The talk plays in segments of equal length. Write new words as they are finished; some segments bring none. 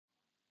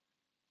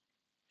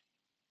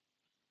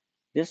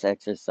This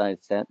exercise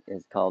set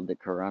is called the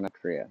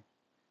KiranaKriya.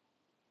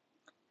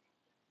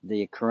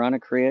 The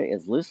KiranaKriya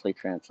is loosely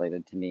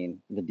translated to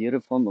mean the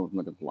beautiful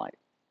movement of light.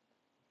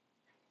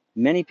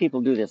 Many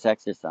people do this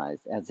exercise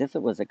as if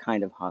it was a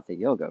kind of hatha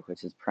yoga,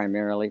 which is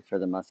primarily for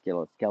the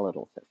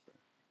musculoskeletal system.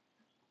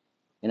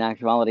 In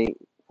actuality,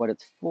 what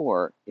it's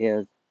for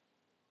is,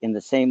 in the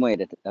same way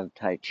of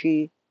Tai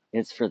Chi,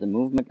 it's for the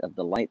movement of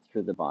the light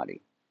through the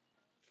body.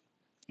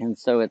 And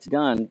so it's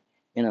done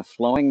in a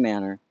flowing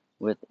manner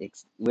with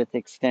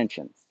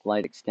extension,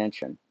 slight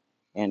extension.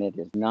 And it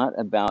is not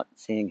about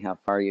seeing how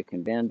far you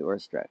can bend or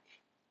stretch.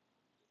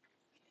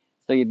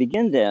 So you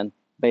begin then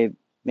by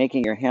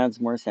making your hands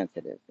more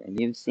sensitive. And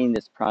you've seen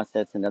this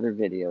process in other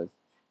videos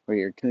where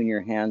you tune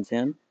your hands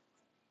in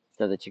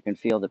so that you can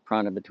feel the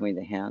prana between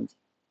the hands.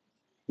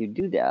 You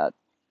do that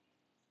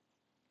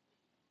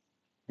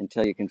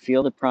until you can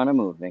feel the prana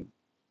moving.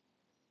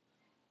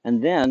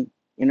 And then,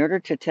 in order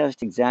to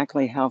test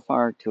exactly how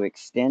far to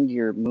extend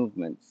your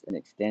movements and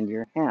extend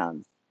your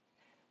hands,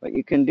 what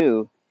you can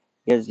do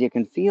is you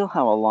can feel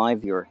how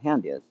alive your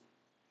hand is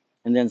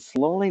and then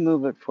slowly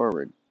move it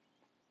forward.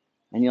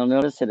 And you'll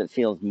notice that it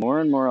feels more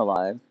and more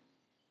alive,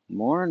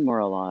 more and more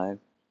alive,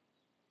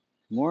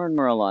 more and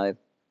more alive.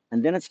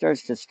 And then it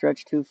starts to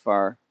stretch too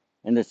far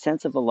and the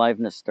sense of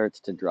aliveness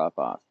starts to drop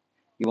off.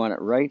 You want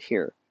it right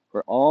here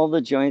where all the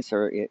joints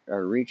are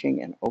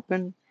reaching and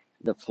open.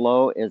 The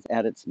flow is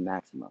at its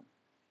maximum.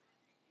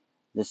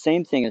 The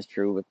same thing is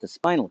true with the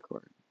spinal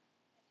cord.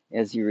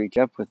 As you reach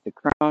up with the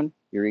crown,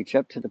 you reach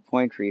up to the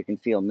point where you can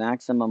feel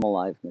maximum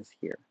aliveness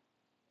here.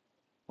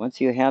 Once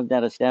you have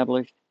that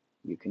established,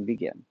 you can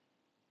begin.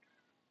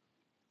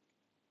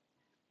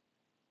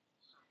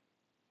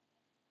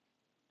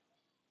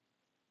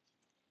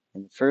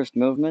 In the first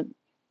movement,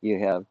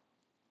 you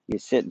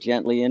sit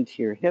gently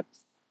into your hips,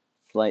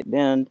 slight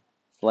bend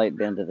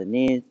of the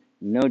knees.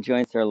 No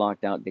joints are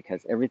locked out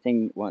because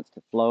everything wants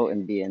to flow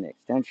and be an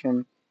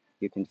extension.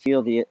 You can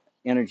feel the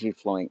energy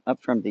flowing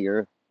up from the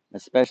earth,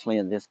 especially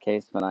in this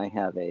case when I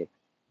have a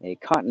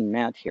cotton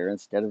mat here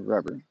instead of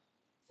rubber.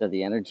 So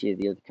the energy of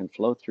the earth can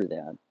flow through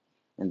that.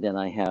 And then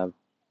I have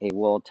a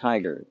wool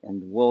tiger,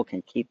 and wool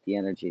can keep the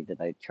energy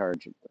that I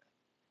charge it with.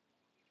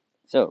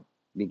 So,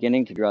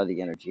 beginning to draw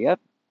the energy up,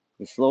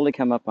 we slowly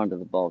come up onto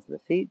the balls of the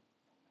feet.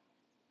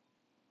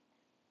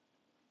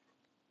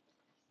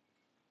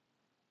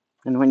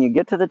 And when you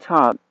get to the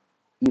top,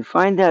 you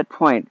find that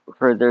point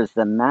where there's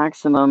the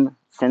maximum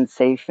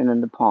sensation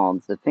in the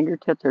palms. The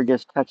fingertips are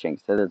just touching,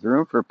 so there's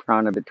room for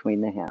prana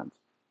between the hands.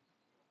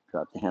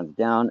 Drop the hands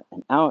down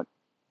and out.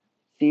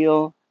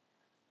 Feel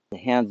the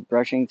hands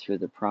brushing through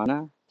the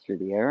prana, through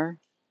the air.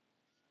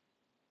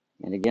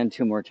 And again,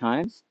 two more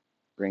times,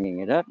 bringing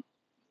it up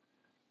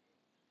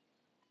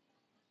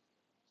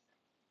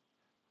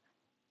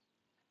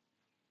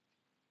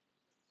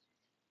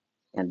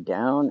and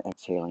down,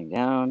 exhaling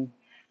down,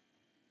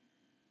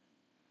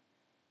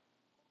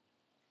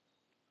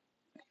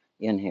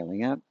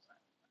 inhaling up.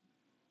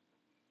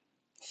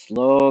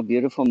 Slow,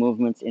 beautiful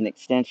movements in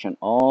extension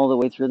all the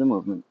way through the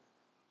movement.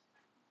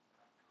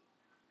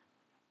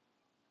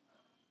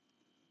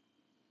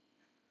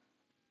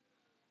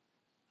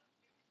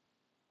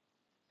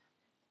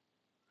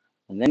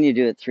 And then you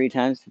do it three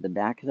times to the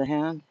back of the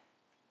hand,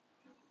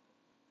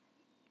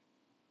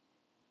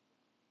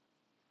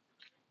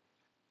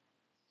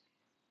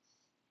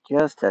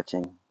 just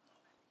touching.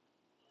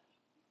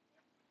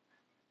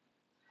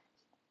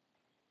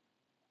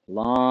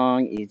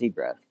 Long, easy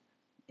breath,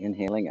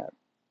 inhaling up.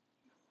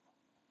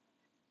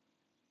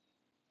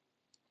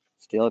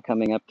 Still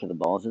coming up to the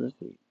balls of the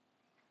feet.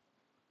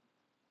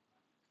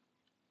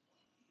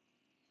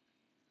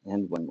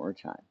 And one more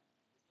time.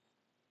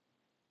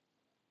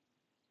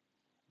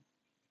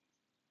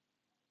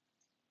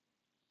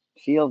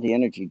 Feel the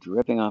energy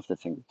dripping off the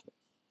fingertips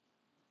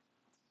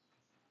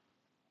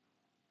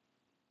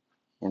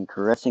and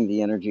caressing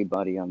the energy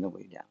body on the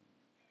way down.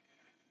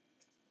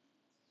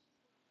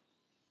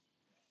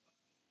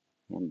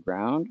 And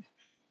ground.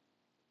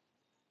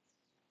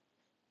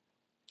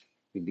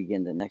 We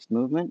begin the next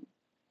movement.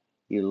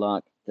 You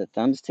lock the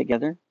thumbs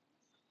together,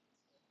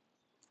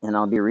 and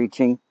I'll be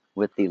reaching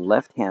with the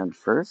left hand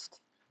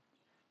first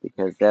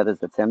because that is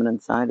the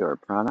feminine side or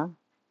prana.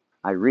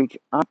 I reach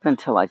up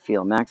until I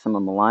feel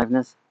maximum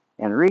aliveness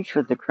and reach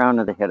with the crown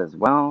of the head as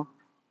well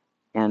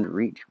and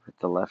reach with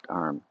the left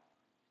arm.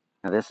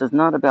 Now, this is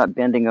not about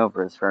bending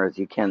over as far as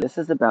you can. This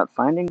is about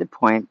finding the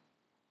point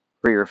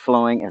where you're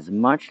flowing as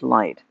much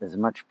light, as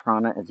much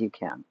prana as you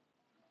can.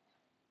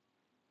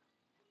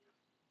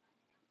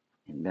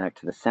 And back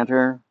to the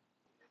center,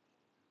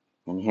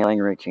 inhaling,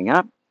 reaching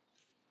up,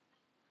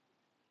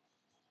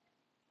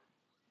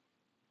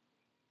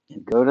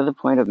 and go to the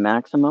point of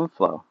maximum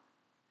flow.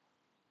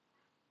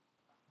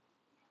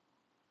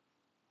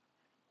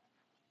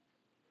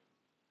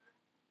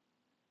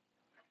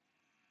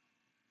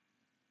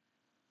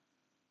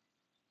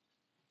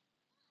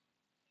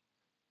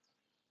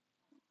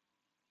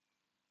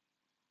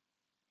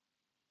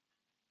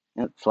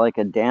 It's like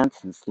a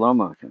dance in slow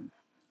motion.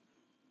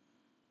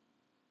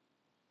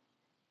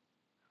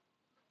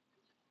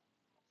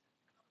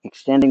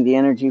 extending the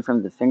energy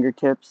from the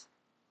fingertips,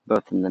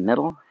 both in the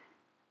middle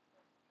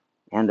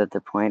and at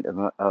the point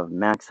of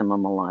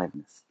maximum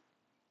aliveness.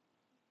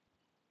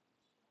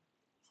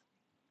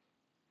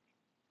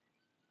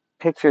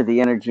 Picture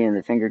the energy in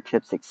the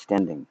fingertips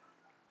extending.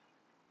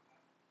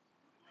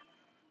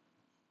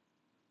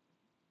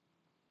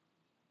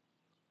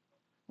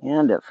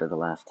 And up for the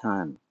last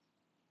time.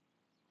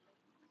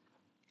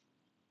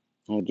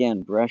 And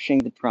again, brushing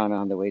the prana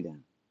on the way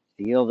down.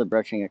 Feel the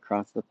brushing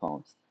across the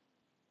palms.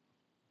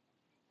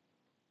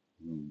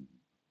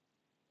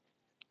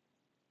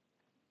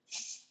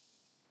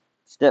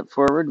 Step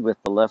forward with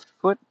the left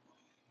foot.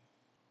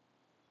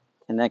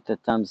 Connect the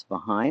thumbs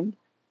behind.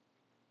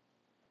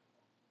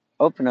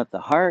 Open up the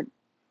heart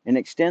and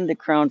extend the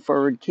crown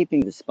forward,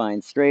 keeping the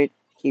spine straight,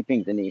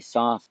 keeping the knee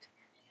soft.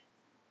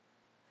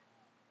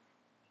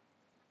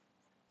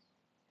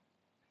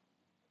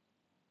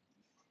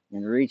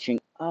 And reaching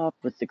up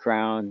with the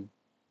crown,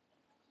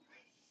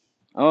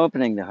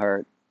 opening the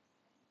heart.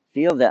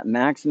 Feel that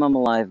maximum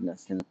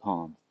aliveness in the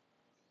palm.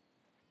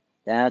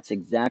 That's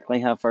exactly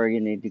how far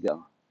you need to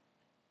go.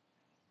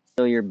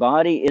 So your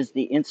body is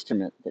the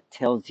instrument that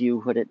tells you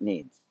what it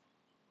needs.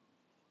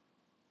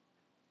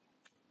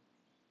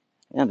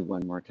 And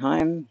one more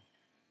time.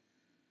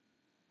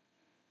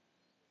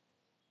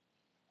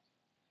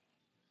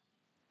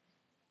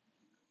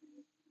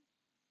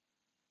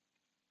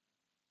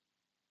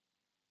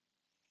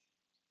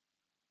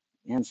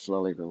 And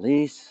slowly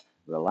release,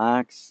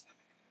 relax.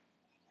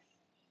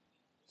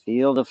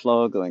 Feel the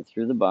flow going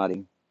through the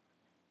body.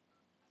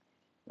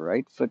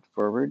 Right foot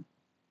forward.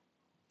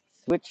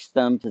 Switch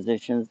thumb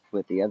positions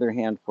with the other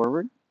hand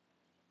forward.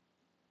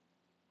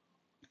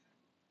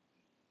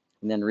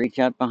 And then reach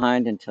out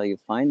behind until you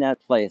find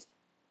that place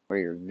where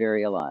you're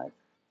very alive.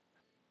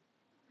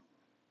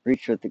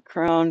 Reach with the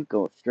crown,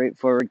 go straight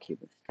forward,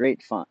 keep a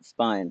straight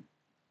spine.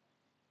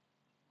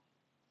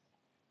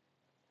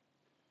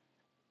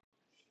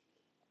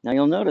 Now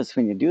you'll notice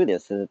when you do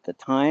this that at the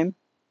time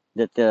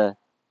that the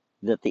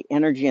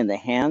energy in the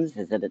hands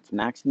is at its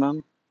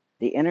maximum,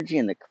 the energy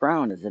in the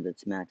crown is at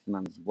its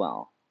maximum as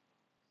well.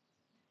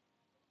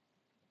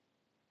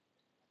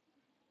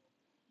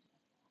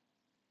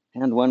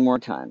 And one more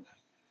time.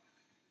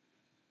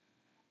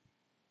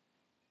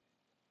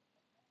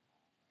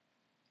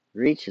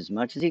 Reach as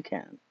much as you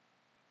can.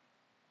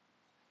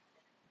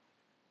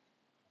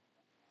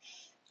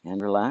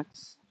 And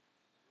relax.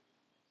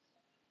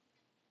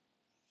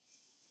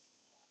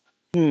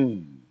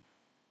 Bring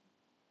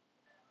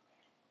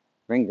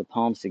the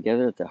palms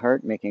together at the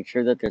heart, making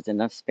sure that there's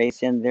enough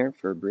space in there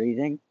for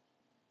breathing.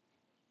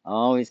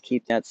 Always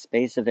keep that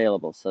space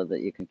available so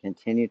that you can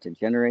continue to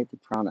generate the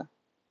prana.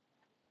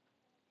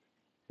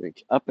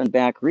 Reach up and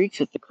back, reach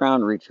with the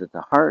crown, reach with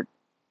the heart.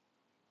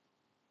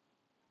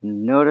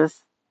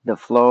 Notice the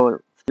flow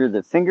through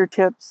the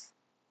fingertips,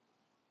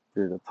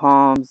 through the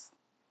palms,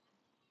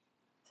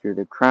 through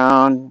the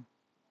crown,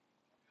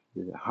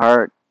 through the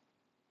heart,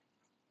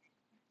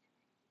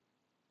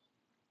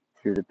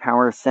 through the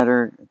power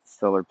center,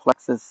 solar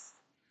plexus.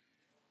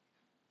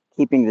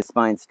 Keeping the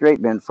spine straight,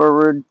 bend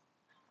forward,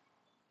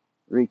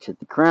 reach at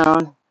the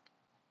crown.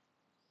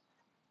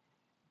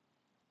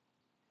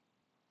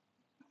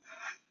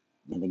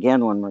 And again,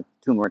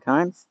 two more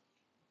times.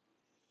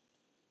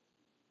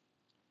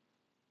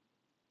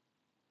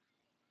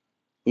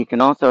 You can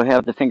also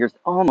have the fingers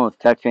almost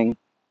touching,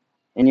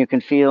 and you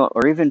can feel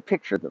or even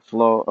picture the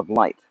flow of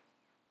light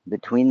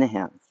between the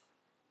hands.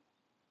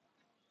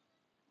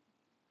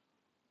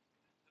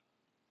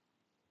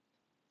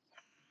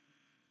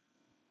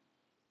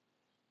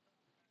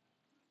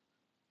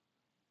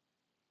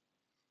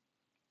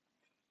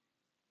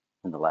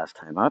 And the last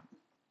time up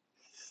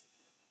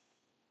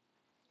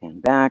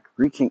and back,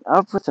 reaching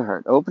up with the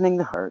heart, opening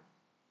the heart,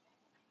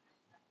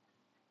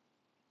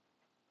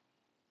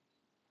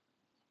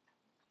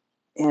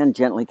 and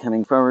gently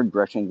coming forward,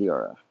 brushing the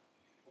aura.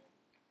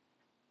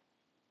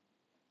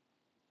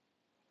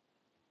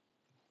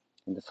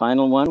 And the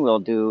final one, we'll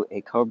do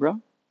a cobra.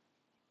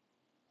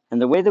 And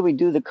the way that we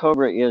do the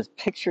cobra is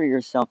picture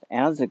yourself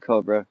as a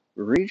cobra,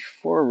 reach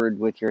forward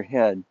with your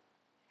head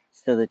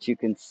so that you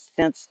can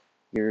sense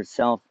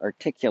yourself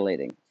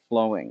articulating,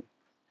 flowing.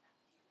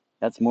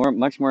 That's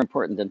much more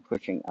important than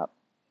pushing up.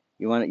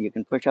 You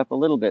can push up a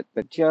little bit,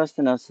 but just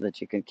enough so that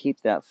you can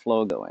keep that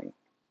flow going.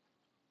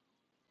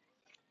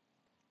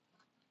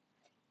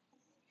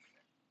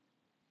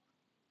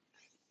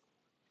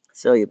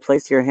 So you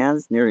place your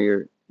hands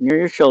near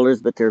your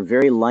shoulders, but they're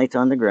very light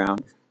on the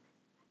ground.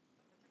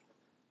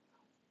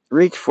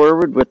 Reach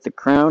forward with the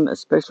crown,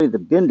 especially the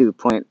bindu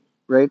point,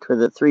 right where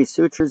the three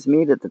sutras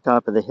meet at the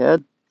top of the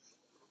head.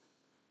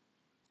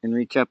 And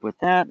reach up with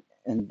that,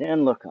 and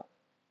then look up.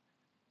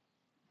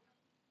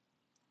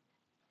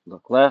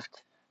 Look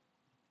left,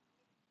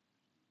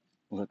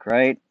 look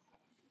right,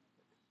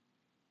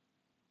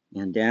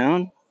 and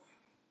down.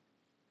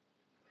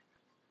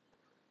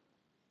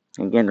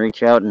 Again,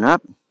 reach out and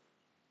up,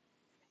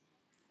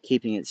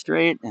 keeping it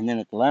straight. And then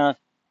at the last,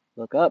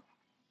 look up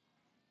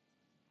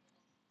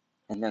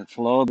and then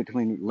flow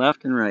between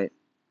left and right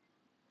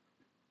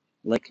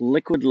like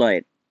liquid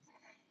light.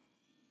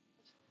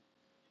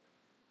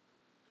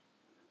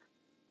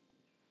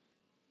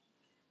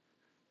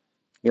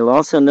 You'll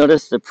also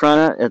notice the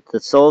prana at the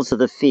soles of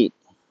the feet.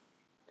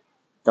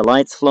 The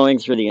light's flowing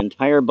through the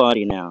entire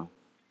body now.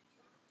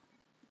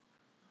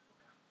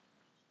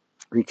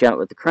 Reach out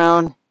with the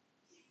crown,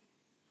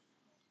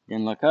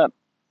 then look up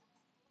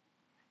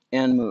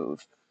and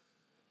move.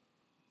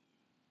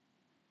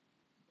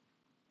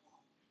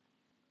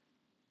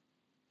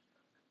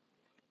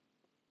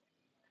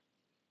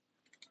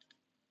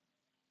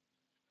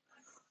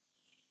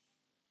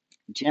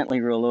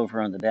 Gently roll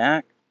over on the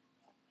back.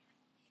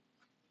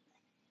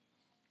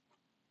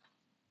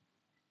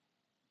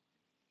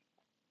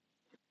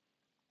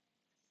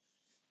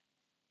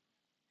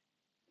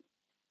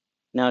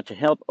 Now to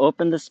help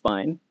open the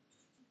spine,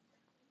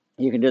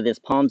 you can do this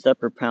palms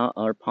up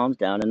or palms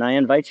down, and I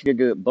invite you to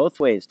do it both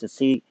ways to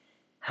see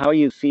how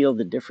you feel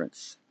the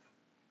difference.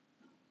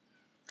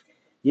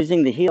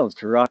 Using the heels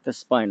to rock the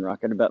spine, rock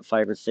it about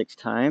 5 or 6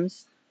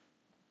 times,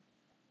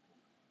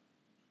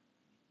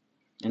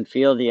 and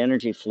feel the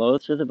energy flow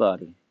through the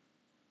body.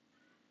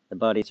 The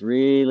body's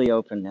really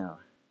open now.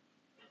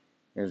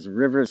 There's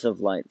rivers of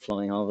light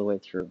flowing all the way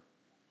through.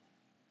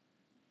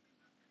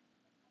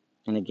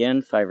 And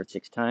again, 5 or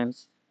 6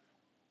 times.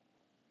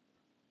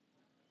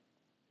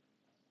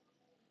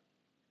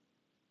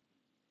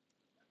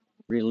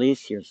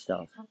 Release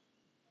yourself.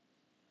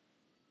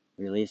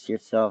 Release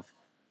yourself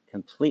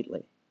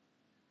completely.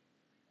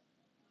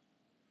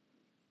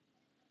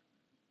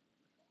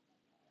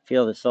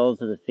 Feel the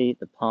soles of the feet,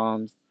 the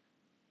palms.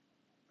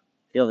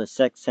 Feel the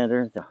sex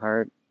center, the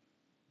heart.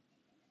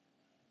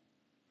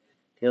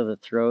 Feel the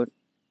throat,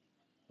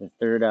 the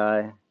third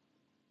eye.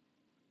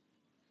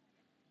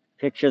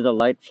 Picture the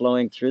light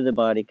flowing through the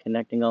body,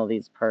 connecting all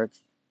these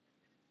parts.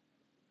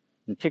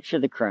 And picture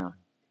the crown.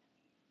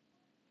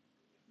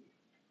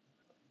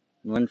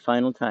 One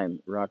final time.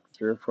 Rock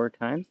 3 or 4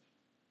 times.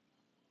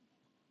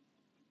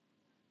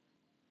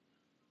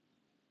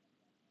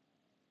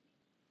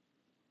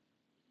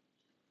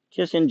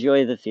 Just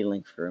enjoy the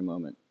feeling for a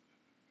moment.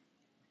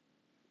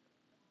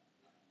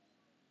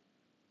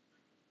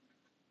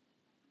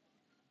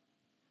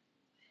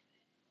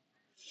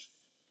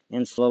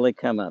 And slowly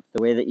come up.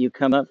 The way that you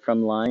come up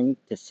from lying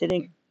to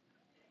sitting,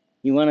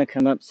 you want to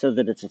come up so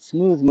that it's a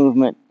smooth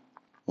movement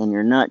and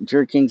you're not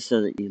jerking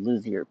so that you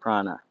lose your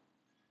prana.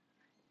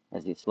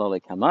 As you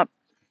slowly come up,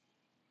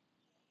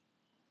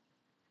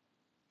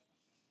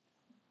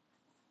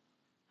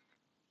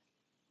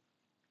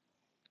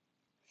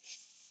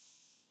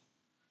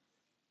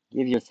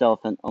 give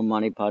yourself an Om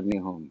Mani Padme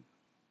Hum.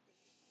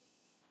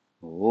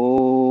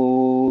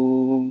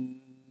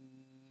 Om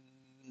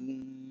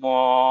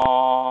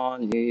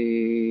Mani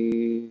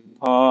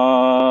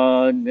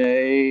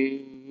Padme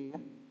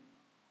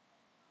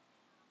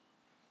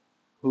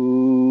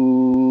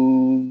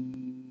Hum.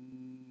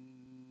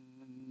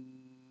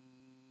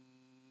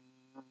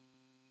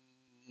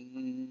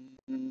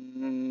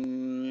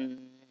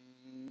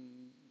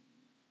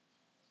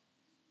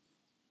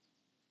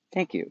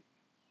 Thank you.